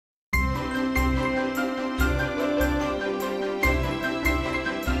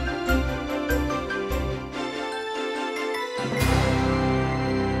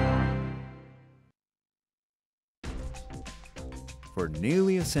For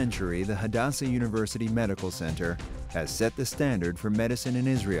nearly a century, the Hadassah University Medical Center has set the standard for medicine in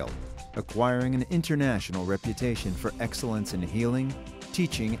Israel, acquiring an international reputation for excellence in healing,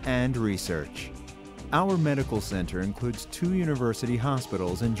 teaching, and research. Our medical center includes 2 university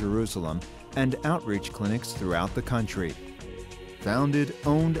hospitals in Jerusalem and outreach clinics throughout the country. Founded,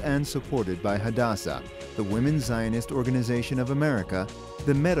 owned, and supported by Hadassah, the Women's Zionist Organization of America,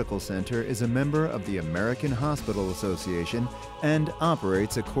 the medical center is a member of the American Hospital Association and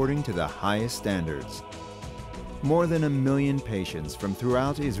operates according to the highest standards. More than 1 million patients from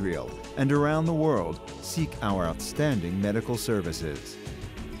throughout Israel and around the world seek our outstanding medical services.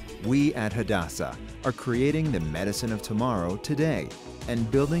 We at Hadassah are creating the medicine of tomorrow today and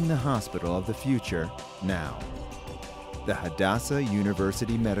building the hospital of the future now. The Hadassah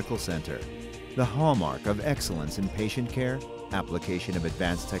University Medical Center, the hallmark of excellence in patient care, application of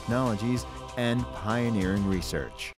advanced technologies, and pioneering research.